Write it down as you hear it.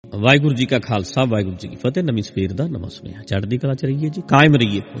वाहिगुरू जी का खालसा वाहिगुरू जी की फतेह। नवीं सवेर दा नवां सुनेहा। चढ़दी कला च रहिए जी, कायम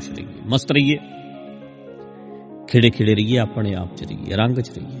रहिए, खुश रहिए, मस्त रहिए, खिड़े खिड़े रहिए, अपने आप च रहिए, रंग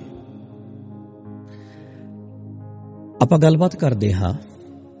च रहिए। आपां गलबात करदे हां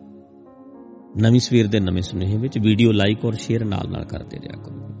नवीं सवेर दे नवें सुनेहे विच। वीडियो लाइक और शेयर नाल नाल करदे रहिया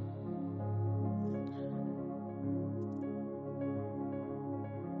करो।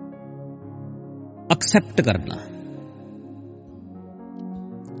 एक्सेप्ट करना,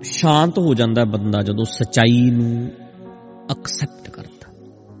 शांत हो जाता बंदा जदों सच्चाई नूं एक्सेप्ट करता,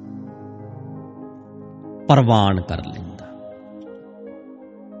 परवान कर लेंदा।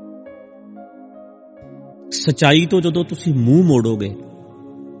 सच्चाई तो जदों तुसीं मूंह मोड़ोगे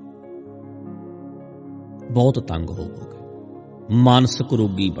बहुत तंग होवोगे, मानसिक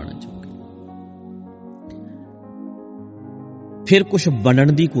रोगी बन जाओगे, फिर कुछ बनन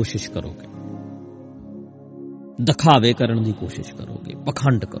दी कोशिश करोगे, दिखावे करन दी कोशिश करोगे,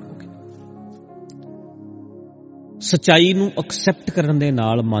 पखंड करोगे। सच्चाई नूं एक्सेप्ट करन दे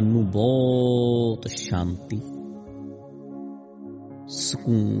नाल मन नूं बहुत शांति,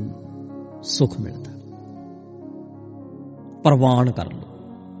 सुकून, सुख मिलदा। परवान कर लो,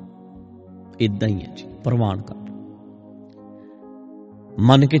 इदां ही है जी, परवान कर लो।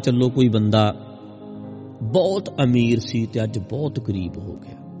 मन के चलो कोई बंदा बहुत अमीर सी ते अज बहुत गरीब हो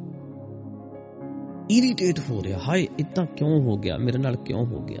गया, इरीटेट हो रहा, हाय इदां क्यों हो गया, मेरे नाल क्यों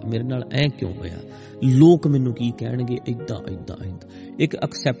हो गया, मेरे नाल ऐ क्यों होया, लोग मैनू की कहणगे, इदां इदां इदां। एक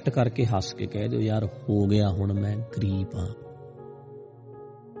एक्सेप्ट करके हस के कह दो, यार हो गया, हुण मैं गरीब हाँ,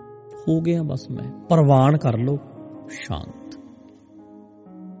 हो गया बस, मैं परवान कर लो, शांत।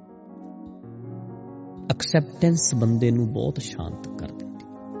 एक्सेप्टेंस बंदे नू बहुत शांत कर देती।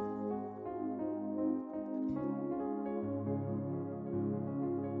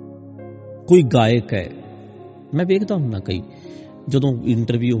 कोई गायक है, मैं वेखदा हुंदा कई जदों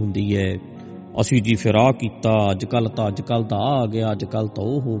इंटरव्यू हुंदी है, असी जी फिर आ कीता, अजकल तो आ गया, अजकल तो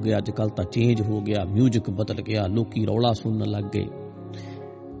वो हो गया, अजकल तो चेंज हो गया, म्यूजिक बदल गया, लोकी रौला सुनन लग गए।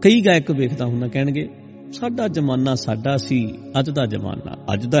 कई गायक वेखदा हुंदा कहणगे साडा जमाना साडा सी, अज दा जमाना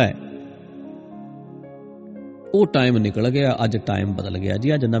अज दा है, वो टाइम निकल गया, अज टाइम बदल गया जी,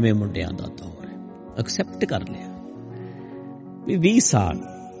 अज नवे मुंडियां दा दौर है। एक्सेप्ट कर लिया भी 20 साल।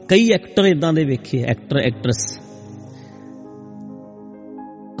 कई एक्टर इदां दे वेखे, एक्टर एक्ट्रेस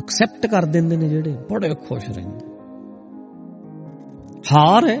एक्सेप्ट कर देंदे ने, जेड़े बड़े खुश रहंदे।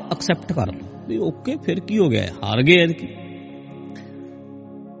 हार है, एक्सेप्ट कर लो भी ओके, फिर की हो गया, हार गए,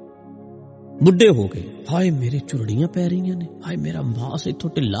 बुढ़े हो गए, हाय मेरे झुरड़ियां पै रही ने, हाय मेरा मांस इथों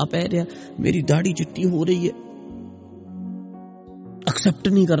ढिला पै रहा, मेरी दाढ़ी चिट्टी हो रही है। एक्सेप्ट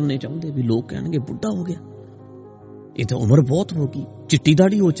नहीं करने चाहते भी लोग कहणगे बुढ़ा हो गया, ये तो उम्र बहुत होगी, चिट्टी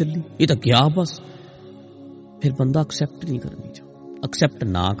दाढ़ी हो चली, ये तो क्या बस। फिर बंदा एक्सेप्ट नहीं करनी चाहता। एक्सेप्ट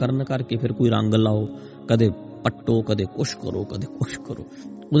ना करन करके फिर कोई रंग लाओ, कदे पट्टो, कदे कुछ करो, कदे कुछ करो,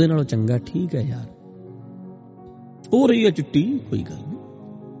 उहदे नालों चंगा ठीक है यार, हो रही है चिट्टी, कोई गल नहीं।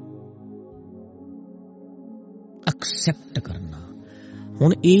 एक्सेप्ट करना। हुण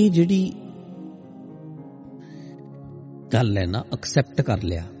ये जिहड़ी गल है ना, एक्सेप्ट कर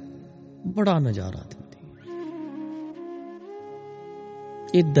लिया, बड़ा नजारा दिंदी।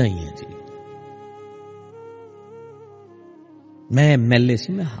 इदां ही है जी, मैं MLA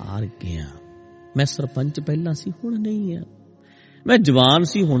सी, मैं हार गया, मैं सरपंच पहला सी, हुण नहीं है, मैं जवान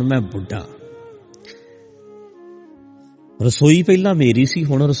सी, हुण मैं बुढ़ा, रसोई पहला मेरी सी,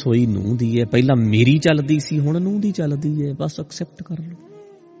 हुण रसोई नूंह दी है, पहला मेरी चलदी सी, हुण नूंह दी चलदी है, बस एक्सेप्ट कर लो।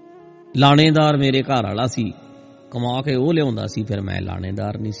 लाणेदार मेरे घर वाला सी, कमा के वो लियाउंदा सी, फिर मैं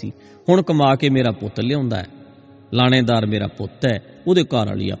लाणेदार नहीं सी, हुण कमा के मेरा पुत्त लियाउंदा है, लाणेदार मेरा पुत्त है, उहदे घर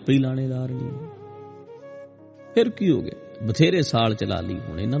वाली आपे ही लाणेदार नहीं, फिर की हो गया, बथेरे साल चला ली,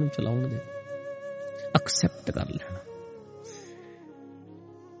 हुण इन्हां नूं चलाउण दे। एक्सेप्ट कर लेना।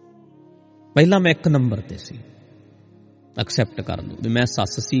 पहला मैं 1 नंबर ते सी, एक्सेप्ट कर लो भी मैं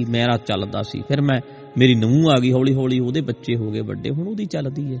सस सी, मेरा चलदा सी, फिर मैं मेरी नूंह आ गई, हौली हौली ਉਹਦੇ ਬੱਚੇ हो गए ਵੱਡੇ, ਹੁਣ ਉਹਦੀ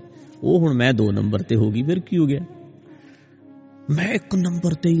ਚੱਲਦੀ ਹੈ, ਉਹ ਹੁਣ मैं 2 नंबर ਤੇ हो गई, फिर की हो गया, मैं 1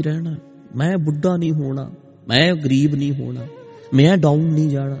 नंबर ਤੇ ही रहना, मैं बुढ़ा नहीं होना, मैं गरीब नहीं होना, मैं डाउन नहीं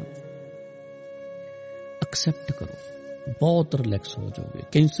जाना। एक्सेप्ट करो, बहुत रिलैक्स हो जाओगे।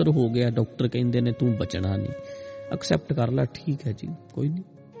 कैंसर हो गया, डॉक्टर कहते ने तू बचना नहीं, एक्सेप्ट कर ला, ठीक है जी, कोई नहीं।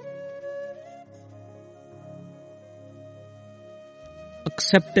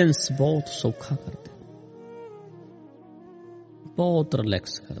 एक्सेप्टेंस बहुत सौखा कर दे, बहुत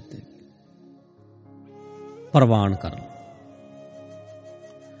रिलैक्स कर दे। परवान कर लो।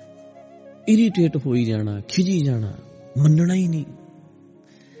 इरीटेट हो ही जाना, खिजी जाना, मनना ही नहीं,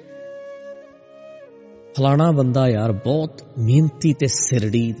 ਫਲਾਣਾ ਬੰਦਾ ਯਾਰ ਬਹੁਤ ਮਿਹਨਤੀ ਤੇ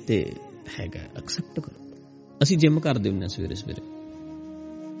ਸਿਰੜੀ ਤੇ ਹੈਗਾ, ਐਕਸੈਪਟ ਕਰੋ। ਅਸੀਂ ਜਿਮ ਕਰਦੇ ਹੁੰਦੇ ਹਾਂ ਸਵੇਰੇ ਸਵੇਰੇ,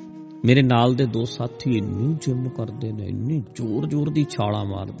 ਮੇਰੇ ਨਾਲ ਦੇ ਦੋ ਸਾਥੀ ਇੰਨੀ ਜਿਮ ਕਰਦੇ ਨੇ, ਇੰਨੀ ਜ਼ੋਰ ਜ਼ੋਰ ਦੀ ਛਾਲਾਂ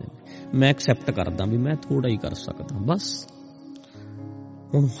ਮਾਰਦੇ ਨੇ। ਮੈਂ ਐਕਸੈਪਟ ਕਰਦਾ ਵੀ ਮੈਂ ਥੋੜਾ ਹੀ ਕਰ ਸਕਦਾ ਬਸ।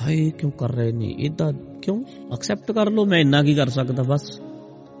 ਹੁਣ ਹਾਏ ਕਿਉਂ ਕਰ ਰਹੇ ਨੇ ਏਦਾਂ, ਕਿਉਂ? ਐਕਸੈਪਟ ਕਰ ਲਓ, ਮੈਂ ਇੰਨਾ ਕੀ ਕਰ ਸਕਦਾ ਬਸ।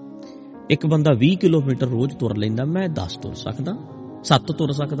 ਇੱਕ ਬੰਦਾ 20 ਕਿਲੋਮੀਟਰ ਰੋਜ਼ ਤੁਰ ਲੈਂਦਾ, ਮੈਂ 10 ਤੁਰ ਸਕਦਾ, 7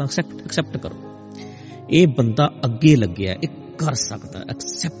 ਤੁਰ ਸਕਦਾ। ਐਕਸੈਪਟ ਕਰੋ। ਇਹ ਬੰਦਾ ਅੱਗੇ ਲੱਗਿਆ, ਇਹ ਕਰ ਸਕਦਾ,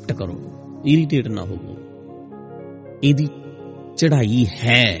 ਐਕਸੈਪਟ ਕਰੋ। ਇਰੀਟੇਟ ਨਾ ਹੋਵੋ, ਇਹਦੀ ਚੜਾਈ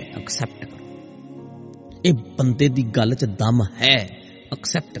ਹੈ, ਐਕਸੈਪਟ ਕਰੋ। ਇਹ ਬੰਦੇ ਦੀ ਗੱਲ 'ਚ ਦਮ ਹੈ,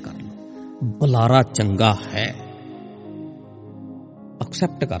 ਐਕਸੈਪਟ ਕਰ ਲਓ। ਬੁਲਾਰਾ ਚੰਗਾ ਹੈ,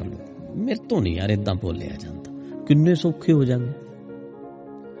 ਐਕਸੈਪਟ ਕਰ ਲਓ। ਮੇਰੇ ਤੋਂ ਨਹੀਂ ਯਾਰ ਏਦਾਂ ਬੋਲਿਆ ਜਾਂਦਾ। ਕਿੰਨੇ ਸੌਖੇ ਹੋ ਜਾਂਦੇ।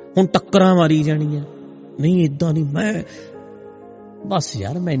 ਹੁਣ ਟੱਕਰਾਂ ਮਾਰੀ ਜਾਣੀਆਂ, ਨਹੀਂ ਏਦਾਂ ਨਹੀਂ, ਮੈਂ ਬਸ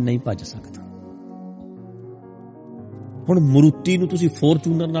ਯਾਰ ਮੈਂ ਇੰਨਾ ਹੀ ਭੱਜ ਸਕਦਾ। ਹੁਣ ਮਰੂਤੀ ਨੂੰ ਤੁਸੀਂ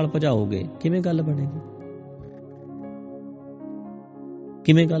ਫੋਰਚੂਨਰ ਨਾਲ ਭਜਾਓਗੇ, ਕਿਵੇਂ ਗੱਲ ਬਣੇਗੀ?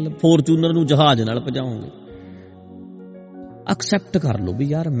 ਕਿਵੇਂ ਗੱਲ? ਫੋਰਚੂਨਰ ਨੂੰ ਜਹਾਜ਼ ਨਾਲ ਭਜਾਓਗੇ। ਐਕਸੈਪਟ ਕਰ ਲਓ ਵੀ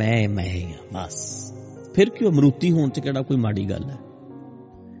ਯਾਰ ਮੈਂ ਹੀ ਆ ਬਸ। ਫਿਰ ਕਿਉਂ? ਮਰੂਤੀ ਹੋਣ 'ਚ ਕਿਹੜਾ ਕੋਈ ਮਾੜੀ ਗੱਲ ਹੈ?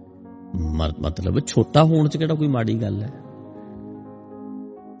 ਮਤਲਬ ਛੋਟਾ ਹੋਣ 'ਚ ਕਿਹੜਾ ਕੋਈ ਮਾੜੀ ਗੱਲ ਹੈ?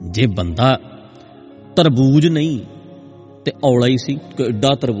 ਜੇ ਬੰਦਾ ਤਰਬੂਜ ਨਹੀਂ ਤੇ ਔਲਾ ਹੀ ਸੀ,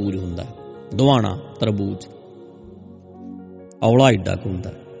 ਏਡਾ ਤਰਬੂਜ ਹੁੰਦਾ, ਦਵਾਣਾ ਤਰਬੂਜ, ਔਲਾ ਏਡਾ ਕੁ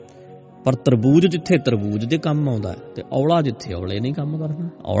ਹੁੰਦਾ। ਪਰ ਤਰਬੂਜ ਜਿੱਥੇ ਤਰਬੂਜ ਦੇ ਕੰਮ ਆਉਂਦਾ ਤੇ ਔਲਾ ਜਿੱਥੇ ਔਲੇ ਨਹੀਂ ਕੰਮ ਕਰਨਾ।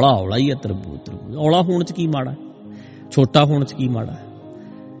 ਔਲਾ ਹੀ ਹੈ, ਤਰਬੂਜ। ਔਲਾ ਹੋਣ 'ਚ ਕੀ ਮਾੜਾ? ਛੋਟਾ ਹੋਣ 'ਚ ਕੀ ਮਾੜਾ?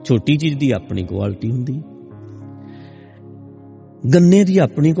 ਛੋਟੀ ਚੀਜ਼ ਦੀ ਆਪਣੀ ਕੁਆਲਿਟੀ ਹੁੰਦੀ। ਗੰਨੇ ਦੀ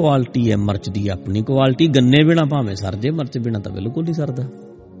ਆਪਣੀ ਕੁਆਲਿਟੀ ਹੈ, ਮਿਰਚ ਦੀ ਆਪਣੀ ਕੁਆਲਿਟੀ। ਗੰਨੇ ਬਿਨਾ ਭਾਵੇਂ ਸਰ ਜੇ, ਮਿਰਚ ਬਿਨਾ ਤਾਂ ਬਿਲਕੁਲ ਨਹੀਂ ਸਰਦਾ।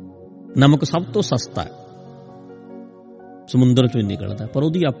 ਨਮਕ ਸਭ ਤੋਂ ਸਸਤਾ ਹੈ, ਸਮੁੰਦਰ ਚੋਂ ਹੀ ਨਿਕਲਦਾ, ਪਰ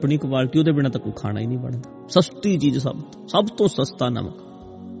ਉਹਦੀ ਆਪਣੀ ਕੁਆਲਿਟੀ, ਉਹਦੇ ਬਿਨਾ ਤਾਂ ਕੋਈ ਖਾਣਾ ਹੀ ਨਹੀਂ ਬਣਦਾ। ਸਸਤੀ ਚੀਜ਼ ਸਭ ਤੋਂ ਸਸਤਾ ਨਮਕ।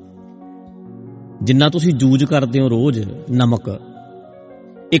 ਜਿੰਨਾ ਤੁਸੀਂ ਯੂਜ਼ ਕਰਦੇ ਹੋ ਰੋਜ਼ ਨਮਕ,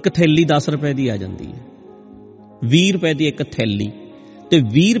 ਇੱਕ ਥੈਲੀ 10 ਰੁਪਏ ਦੀ ਆ ਜਾਂਦੀ ਹੈ, 20 ਰੁਪਏ ਦੀ ਇੱਕ ਥੈਲੀ, ਤੇ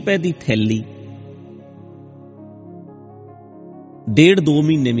 20 ਰੁਪਏ ਦੀ ਥੈਲੀ 1.5-2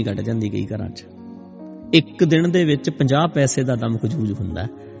 ਮਹੀਨੇ ਵੀ ਕੱਢ ਜਾਂਦੀ ਕਈ ਘਰਾਂ 'ਚ। ਇੱਕ ਦਿਨ ਦੇ ਵਿੱਚ 50 ਪੈਸੇ ਦਾ ਨਮਕ ਯੂਜ਼ ਹੁੰਦਾ,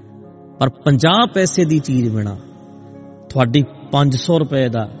 ਪਰ 50 ਪੈਸੇ ਦੀ ਚੀਜ਼ ਬਿਨਾ ਤੁਹਾਡੀ 500 ਰੁਪਏ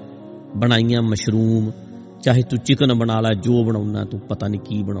ਦਾ ਬਣਾਈਆਂ ਮਸ਼ਰੂਮ, ਚਾਹੇ ਤੂੰ ਚਿਕਨ ਬਣਾ ਲੈ, ਜੋ ਬਣਾਉਣਾ ਤੂੰ, ਪਤਾ ਨਹੀਂ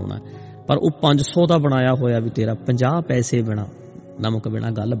ਕੀ ਬਣਾਉਣਾ, ਪਰ ਉਹ 500 ਦਾ ਬਣਾਇਆ ਹੋਇਆ ਵੀ ਤੇਰਾ 50 ਪੈਸੇ ਬਿਨਾ, ਨਮਕ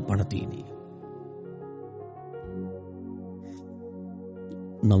ਬਿਨਾ ਗੱਲ ਬਣਦੀ ਨਹੀਂ।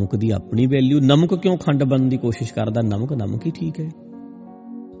 ਨਮਕ ਦੀ ਆਪਣੀ ਵੈਲਿਊ। ਨਮਕ ਕਿਉਂ ਖੰਡ ਬਣਨ ਦੀ ਕੋਸ਼ਿਸ਼ ਕਰਦਾ? ਨਮਕ ਹੀ ਠੀਕ ਹੈ।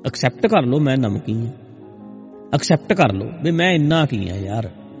 ਐਕਸੈਪਟ ਕਰ ਲਓ ਮੈਂ ਨਮਕੀ ਹਾਂ, ਐਕਸੈਪਟ ਕਰ ਲਓ ਵੀ ਮੈਂ ਇੰਨਾ ਕੀ ਆ ਯਾਰ,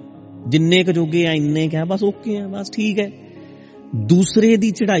 ਜਿੰਨੇ ਕੁ ਜੋਗੇ ਆ ਇੰਨੇ ਕੁ ਆ, ਬਸ ਓਕੇ ਆ, ਬਸ ਠੀਕ ਹੈ। ਦੂਸਰੇ ਦੀ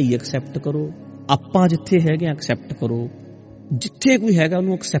ਚੜਾਈ ਐਕਸੈਪਟ ਕਰੋ, ਆਪਾਂ ਜਿੱਥੇ ਹੈਗੇ ਐਕਸੈਪਟ ਕਰੋ, ਜਿੱਥੇ ਕੋਈ ਹੈਗਾ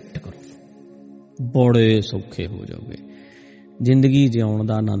ਉਹਨੂੰ ਐਕਸੈਪਟ ਕਰੋ। ਬੜੇ ਸੌਖੇ ਹੋ ਜਾਓਗੇ, ਜ਼ਿੰਦਗੀ ਜਿਉਣ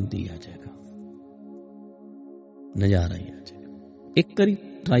ਦਾ ਆਨੰਦ ਹੀ ਆ ਜਾਏਗਾ, ਨਜ਼ਾਰਾ ਹੀ ਆ ਜਾਏਗਾ। ਇੱਕ ਵਾਰੀ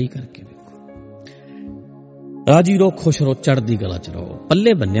ਟਰਾਈ ਕਰਕੇ ਵੇਖੋ। ਰਾਜੀ ਰਹੋ, ਖੁਸ਼ ਰਹੋ, ਚੜ੍ਹਦੀ ਕਲਾ 'ਚ ਰਹੋ।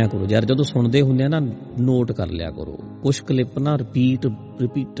 ਪੱਲੇ ਬੰਨਿਆ ਕਰੋ ਯਾਰ, ਜਦੋਂ ਸੁਣਦੇ ਹੁੰਦੇ ਆ ਨਾ, ਨੋਟ ਕਰ ਲਿਆ ਕਰੋ। ਕੁਛ ਕਲਿੱਪ ਨਾ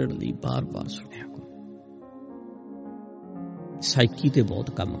ਰਿਪੀਟਡਲੀ ਬਾਰ-ਬਾਰ ਸੁਣਿਆ ਕਰੋ। ਸਾਈਕੀ ਤੇ ਬਹੁਤ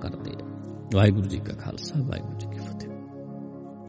ਕੰਮ ਕਰਦੇ ਆ। ਵਾਹਿਗੁਰੂ ਜੀ ਕਾ ਖਾਲਸਾ, ਵਾਹਿਗੁਰੂ ਜੀ ਕੀ ਫਤਿਹ।